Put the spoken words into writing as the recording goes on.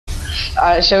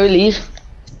Shall we leave?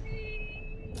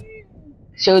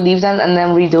 Shall we leave then and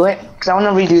then redo it? Cause I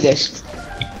wanna redo this.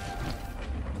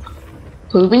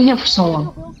 We've been here for so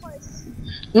long.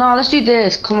 No, let's do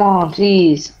this. Come on,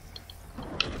 please.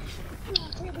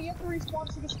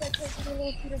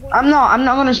 I'm not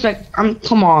gonna respect.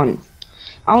 Come on.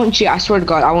 I won't cheat. I swear to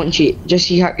God, I won't cheat. Just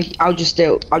see how. I'll just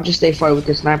stay far with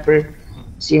the sniper,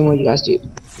 seeing what you guys do.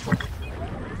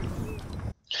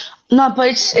 No, but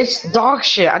it's dog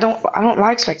shit. I don't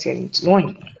like spectating. It's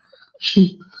annoying.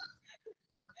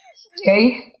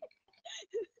 Okay.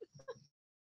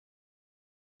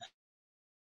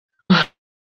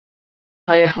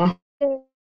 Oh yeah.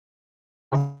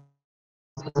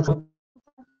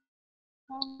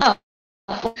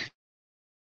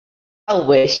 I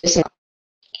wish.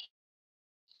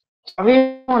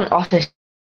 Everyone off this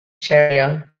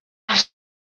area.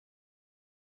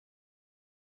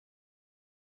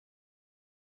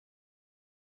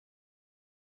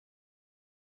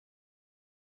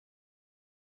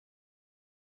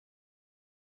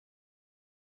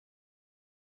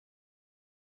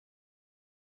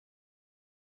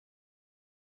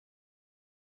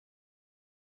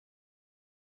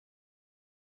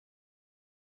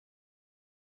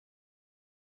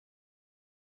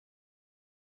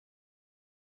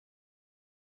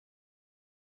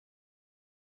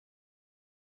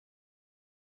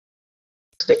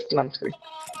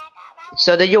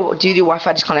 So did your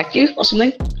Wi-Fi disconnect you or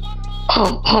something?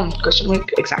 Question mark,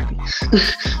 exactly.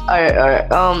 Alright.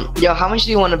 Yo, how much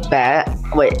do you want to bet?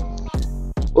 Wait,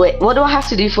 what do I have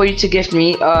to do for you to give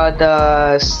me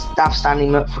the staff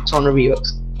standing up for 200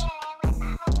 V-Bucks?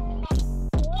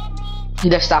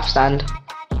 The staff stand.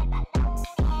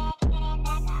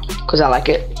 Cause I like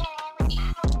it.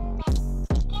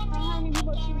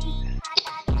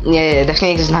 Yeah,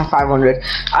 definitely doesn't have 500.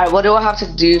 Alright, what do I have to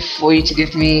do for you to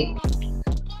give me?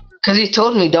 Cause you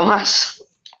told me, dumbass.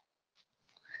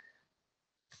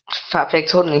 Fat pig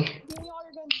told me.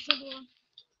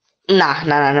 Nah,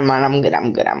 man. I'm good. I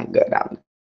don't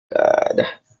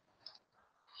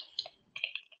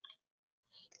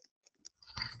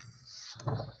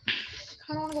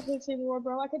want to go play Civil War,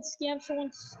 bro. I could scam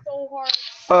someone so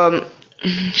hard.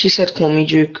 She said call me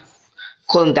Duke.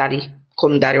 Call him daddy.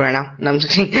 Call him daddy right now. No, I'm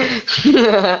just kidding.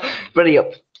 Ready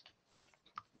up.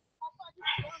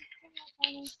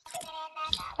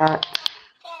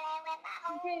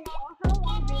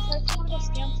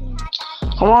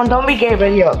 Come on, don't be gay,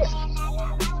 ready up.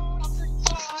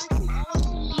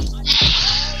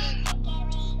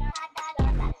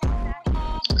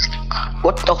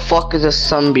 What the fuck is a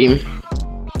sunbeam?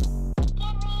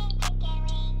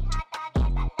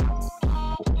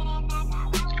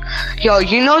 Yo,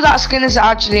 you know that skin is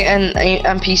actually an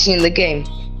NPC in the game?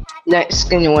 That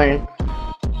skin you're wearing.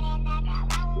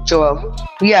 Joel.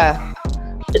 Yeah.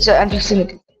 It's an NPC in the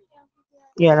game.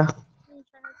 Yeah, no.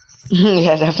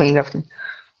 Yeah, definitely.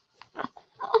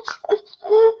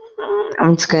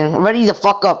 I'm just kidding. Ready the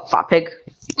fuck up, fat pig.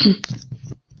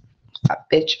 Fat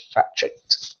bitch, fat trick.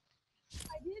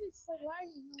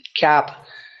 Cap.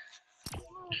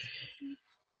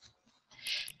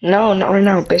 No, not right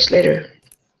now, bitch, later.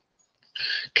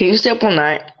 Can you stay up all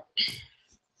night?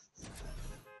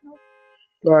 Nope.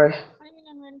 Why?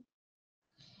 I'm ready.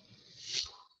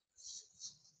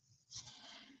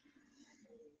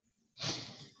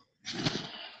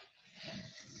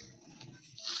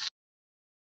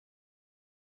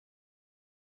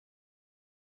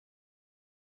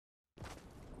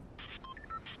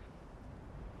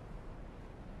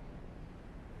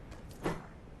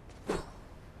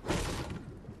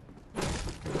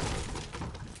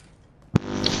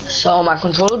 So my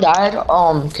controller died.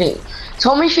 Okay.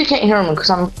 Tell me if you can't hear me,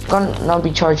 because I'm gonna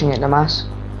be charging it, dumbass.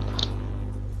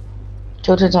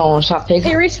 Tilted on shot pig.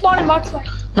 Hey, respawn in box fight.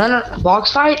 No,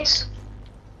 box fights?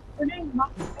 We're doing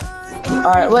box fight.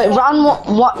 Alright, wait,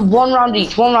 one round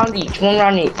each.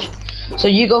 So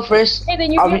you go first. Hey,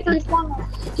 then you get to respawn now.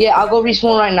 Yeah, I'll go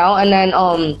respawn right now, and then,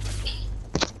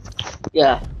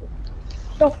 yeah.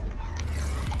 Go.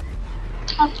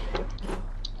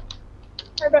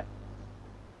 Alright,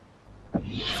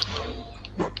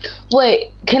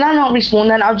 Wait, can I not respawn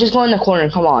then? I'll just go in the corner,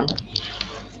 come on.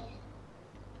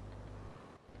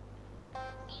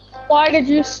 why did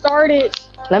you start it?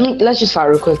 Let's just fight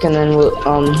real quick and then we'll,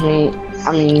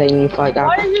 then you fight that.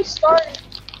 Why did you start it?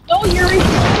 No, you're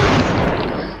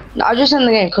respawn. No, I'll just end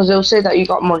the game, because it'll say that you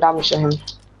got more damage to him.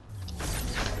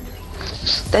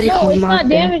 Steady, No, it's not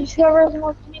damage, whoever has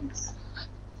more things.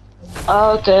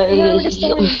 Okay.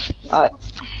 Alright.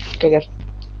 Okay, good.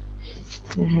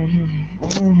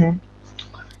 Can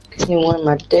you want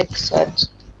my dick set?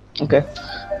 Okay.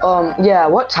 Yeah,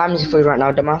 what time is it for you right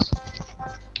now, Damas?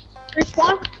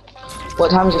 Respawn?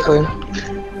 What time is it for you?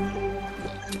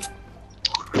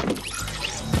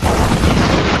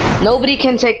 Nobody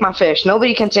can take my fish.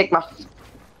 Nobody can take my...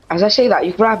 As I say that,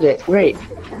 you grabbed it. Great.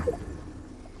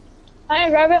 I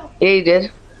didn't grab it. Yeah, you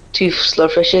did. 2 slow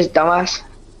fishes, dumbass.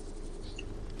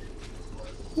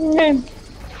 Okay. Me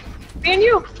and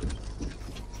you.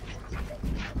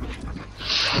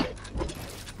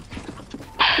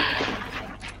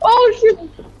 Oh shoot!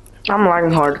 I'm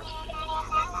lagging hard.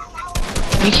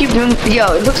 You keep doing...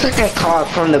 Yo, it looks like a cock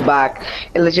from the back.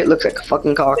 It legit looks like a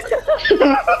fucking cock.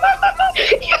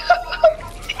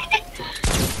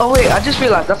 Oh wait, I just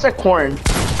realized that's like corn.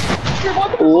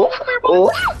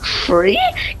 Oh, free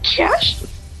cash.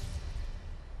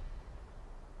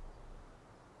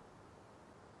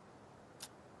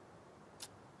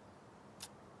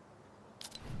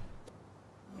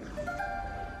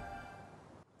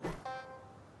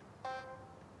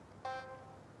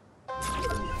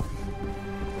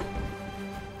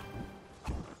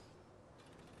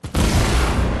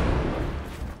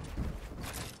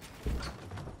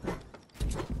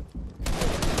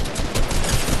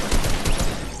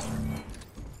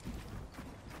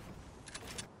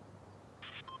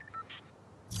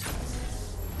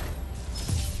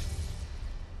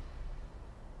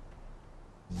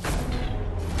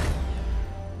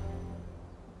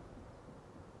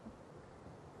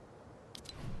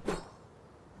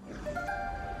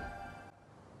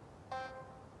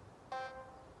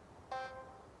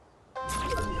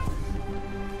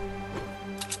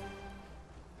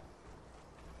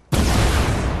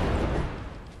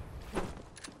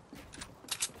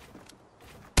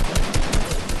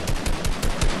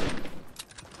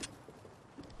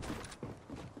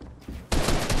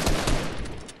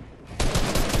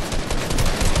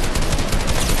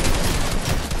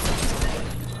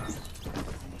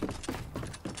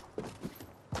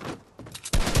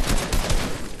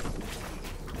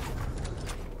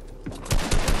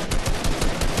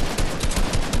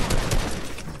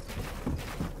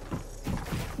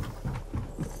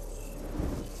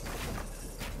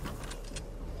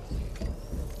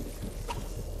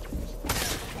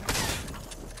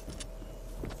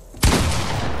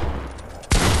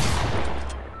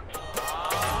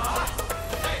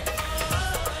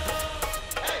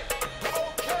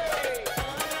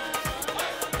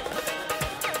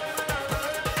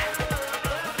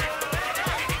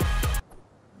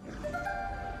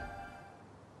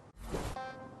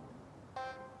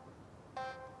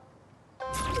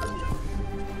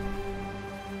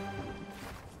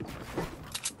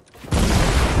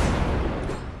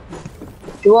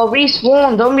 Joel,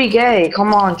 respawn, don't be gay.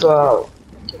 Come on, Joel.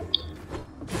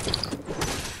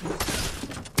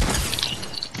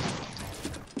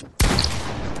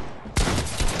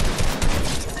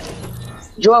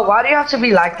 Joel, why do you have to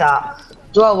be like that?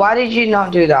 Joel, why did you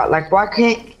not do that? Like, why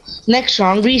can't next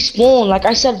round respawn? Like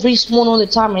I said, respawn all the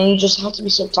time, and you just have to be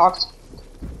so toxic.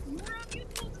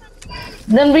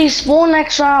 Then respawn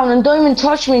next round and don't even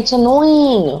touch me. It's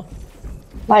annoying.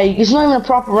 Like, it's not even a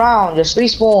proper round. Just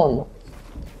respawn.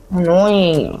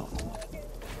 Annoying.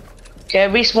 Okay,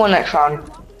 respawn next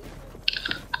round.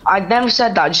 I never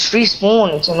said that. Just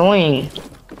respawn. It's annoying.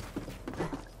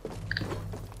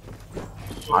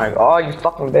 My God, you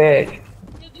fucking bitch.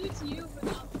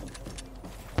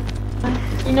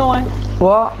 You know what?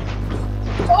 What?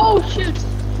 Oh shoot!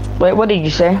 Wait, what did you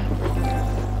say?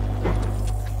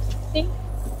 See?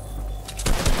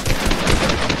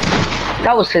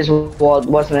 That was his wall,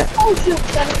 wasn't it? Oh shoot!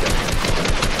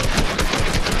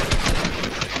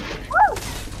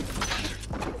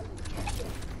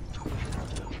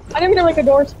 I didn't mean to make a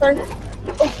door spur.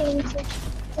 Oh shoot!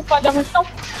 If I dumb myself.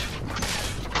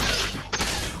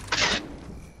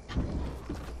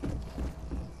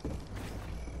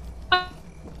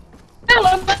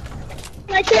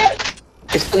 I can't.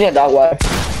 It's still your dog water.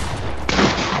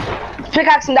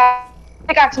 Pickaxe him down.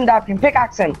 Pickaxe him down.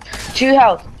 Pickaxe him. 2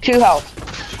 health. 2 health.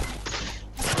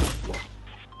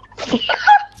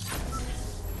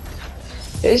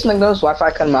 Is McDonald's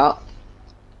Wi-Fi come out?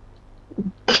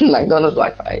 McDonald's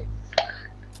Wi-Fi.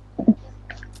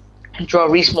 Draw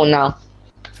respawn now.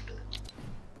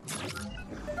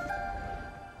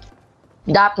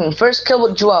 Dapping, first kill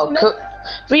with Joel.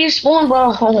 Respawn,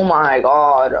 bro. Oh my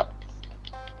God.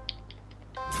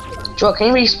 Joel, can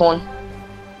you respawn?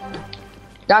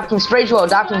 Dapping, spray Joel.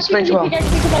 Dapping, spray Joel.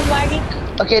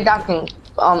 Okay, Dapping.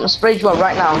 Spray Joel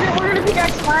right now. We're gonna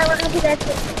pickaxe him. Alright, we're gonna pickaxe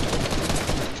him.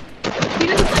 He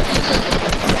doesn't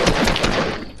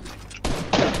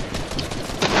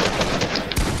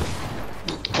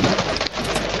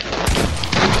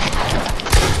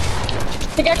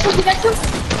like Pickaxe him, pickaxe him.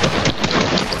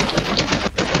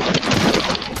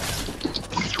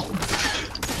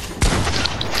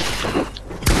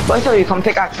 Both of you come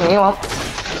pickaxe me, you want?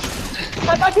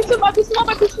 I picked him up,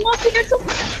 pickaxe him.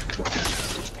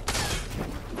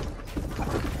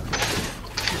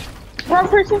 Wrong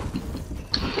person.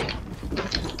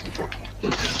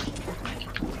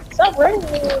 Stop running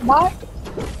me, bot.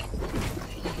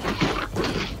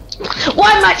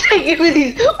 Why am I taking with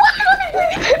these?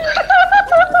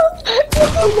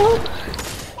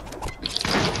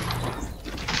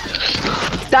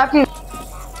 That means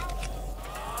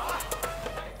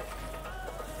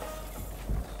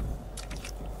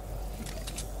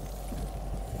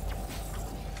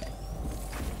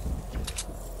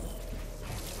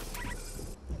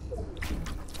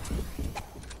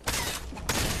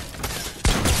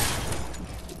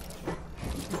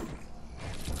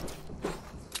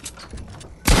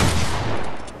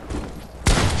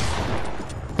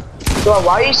bro,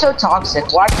 why are you so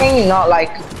toxic? Why can't you not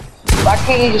like, why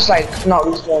can't you just like not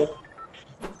respawn?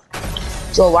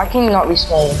 Bro, why can you not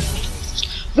respawn?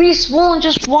 Respawn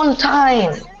just one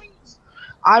time.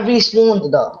 I respawned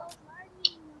though.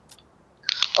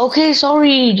 Okay,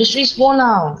 sorry, just respawn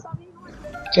now.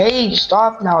 Okay, just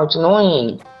stop now, it's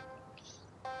annoying.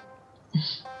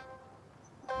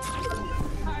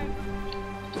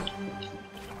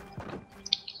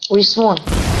 Respawn.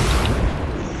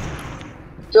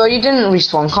 Yo, you didn't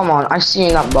respawn, come on, I see you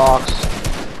in that box.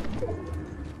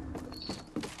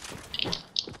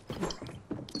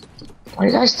 Why are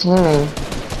you guys teaming?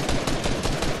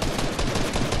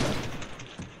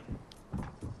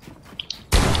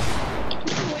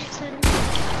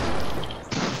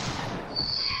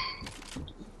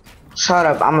 Shut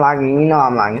up, I'm lagging, you know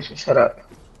I'm lagging, so shut up.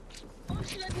 Oh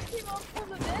shit, I just came off from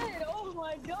the bed. Oh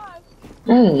my god.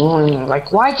 Annoying,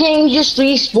 like why can't you just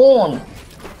respawn?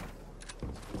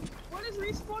 What does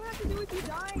respawn have to do with you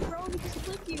dying, bro? He just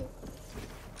clipped you.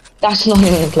 That's not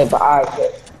even a clip, but I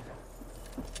quit.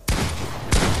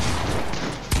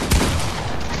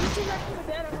 I just came back from the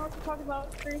bed. I don't know what you're talking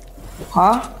about. Chris.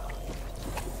 Huh?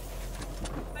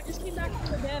 I just came back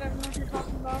from the bed. I don't know what you're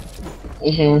talking about.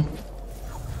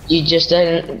 You just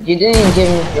didn't, you didn't even give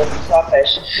me your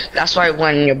selfish. That's why I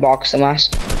went in your box, the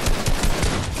mask.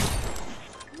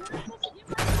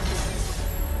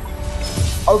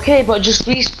 Okay, but just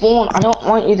respawn. I don't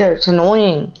want you there. It's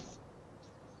annoying.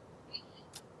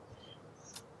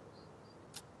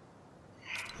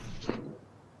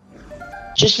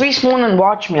 Just respawn and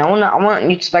watch me. I want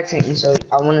you to spectate me, so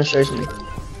I want to show you.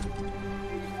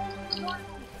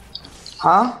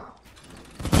 Huh?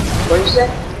 What did you say?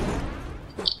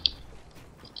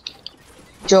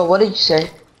 Joe, what did you say?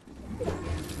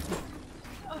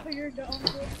 Oh, you're dumb.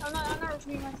 I'm not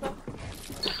repeating myself.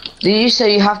 Did you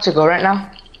say you have to go right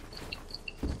now?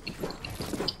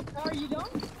 Oh, are you dumb?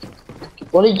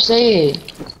 What did you say?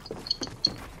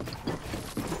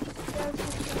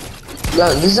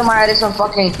 Yo, this is my editing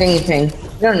fucking thingy thing.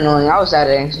 You're annoying. I was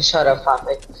editing, so shut up,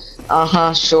 Poppy.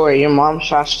 Sure. Your mom's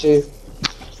trash too.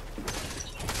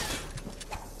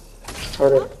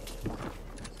 Shut up.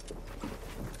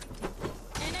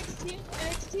 NXT?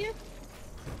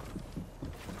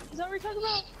 Is that what we're talking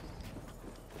about?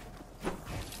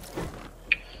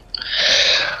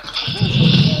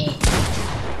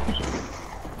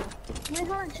 Where's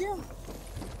our gym?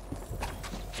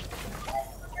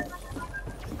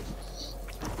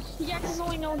 He got his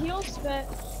only no heals, but